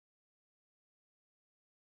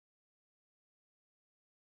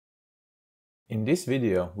In this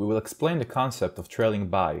video, we will explain the concept of trailing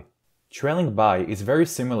buy. Trailing buy is very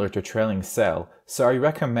similar to trailing sell, so I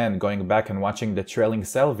recommend going back and watching the trailing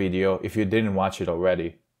sell video if you didn't watch it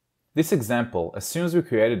already. This example assumes we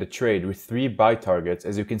created a trade with 3 buy targets,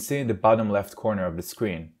 as you can see in the bottom left corner of the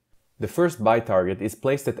screen. The first buy target is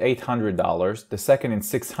placed at $800, the second in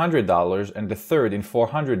 $600, and the third in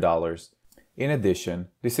 $400. In addition,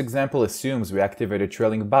 this example assumes we activate a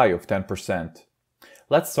trailing buy of 10%.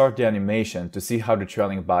 Let's start the animation to see how the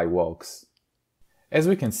trailing buy works. As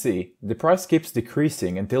we can see, the price keeps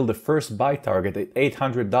decreasing until the first buy target at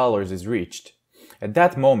 $800 is reached. At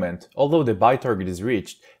that moment, although the buy target is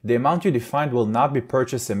reached, the amount you defined will not be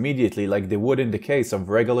purchased immediately like they would in the case of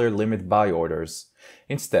regular limit buy orders.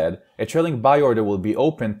 Instead, a trailing buy order will be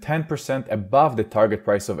opened 10% above the target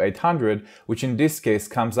price of $800, which in this case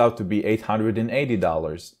comes out to be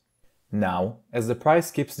 $880. Now, as the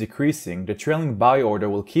price keeps decreasing, the trailing buy order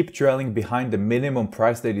will keep trailing behind the minimum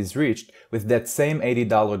price that is reached with that same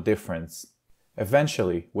 $80 difference.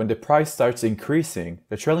 Eventually, when the price starts increasing,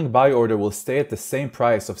 the trailing buy order will stay at the same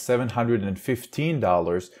price of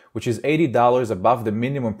 $715, which is $80 above the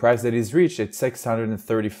minimum price that is reached at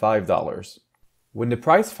 $635. When the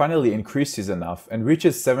price finally increases enough and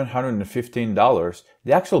reaches $715,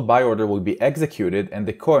 the actual buy order will be executed and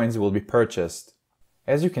the coins will be purchased.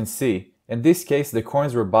 As you can see, in this case the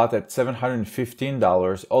coins were bought at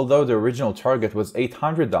 $715, although the original target was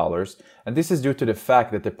 $800, and this is due to the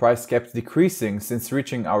fact that the price kept decreasing since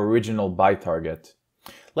reaching our original buy target.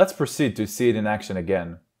 Let's proceed to see it in action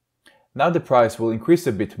again. Now the price will increase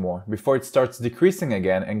a bit more before it starts decreasing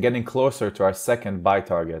again and getting closer to our second buy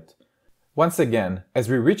target. Once again, as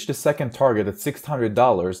we reach the second target at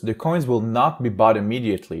 $600, the coins will not be bought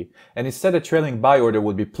immediately, and instead a trailing buy order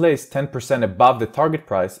will be placed 10% above the target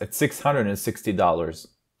price at $660.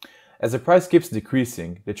 As the price keeps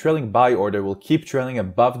decreasing, the trailing buy order will keep trailing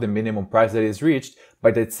above the minimum price that is reached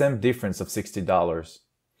by that same difference of $60.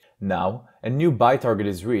 Now, a new buy target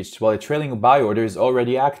is reached while a trailing buy order is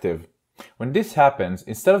already active. When this happens,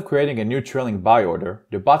 instead of creating a new trailing buy order,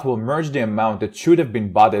 the bot will merge the amount that should have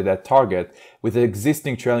been bought at that target with the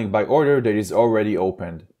existing trailing buy order that is already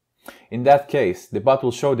opened. In that case, the bot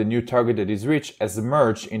will show the new target that is reached as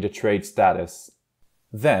merged in the trade status.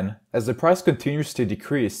 Then, as the price continues to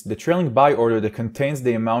decrease, the trailing buy order that contains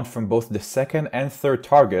the amount from both the second and third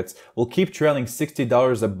targets will keep trailing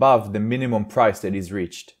 $60 above the minimum price that is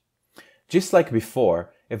reached. Just like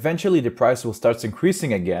before, eventually the price will start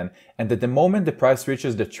increasing again, and at the moment the price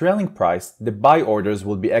reaches the trailing price, the buy orders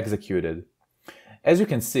will be executed. As you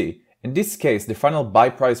can see, in this case the final buy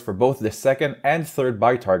price for both the second and third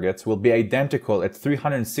buy targets will be identical at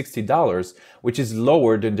 $360, which is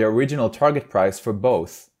lower than the original target price for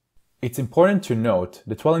both. It's important to note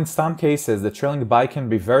that while in some cases the trailing buy can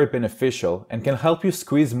be very beneficial and can help you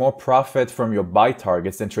squeeze more profit from your buy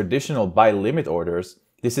targets than traditional buy limit orders,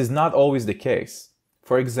 this is not always the case.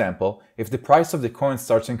 For example, if the price of the coin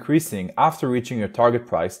starts increasing after reaching your target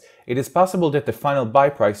price, it is possible that the final buy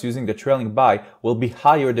price using the trailing buy will be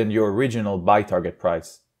higher than your original buy target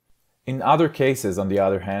price. In other cases, on the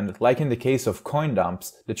other hand, like in the case of coin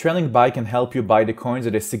dumps, the trailing buy can help you buy the coins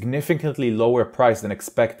at a significantly lower price than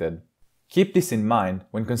expected. Keep this in mind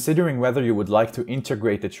when considering whether you would like to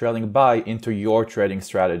integrate the trailing buy into your trading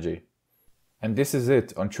strategy. And this is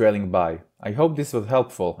it on trailing buy. I hope this was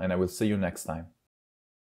helpful, and I will see you next time.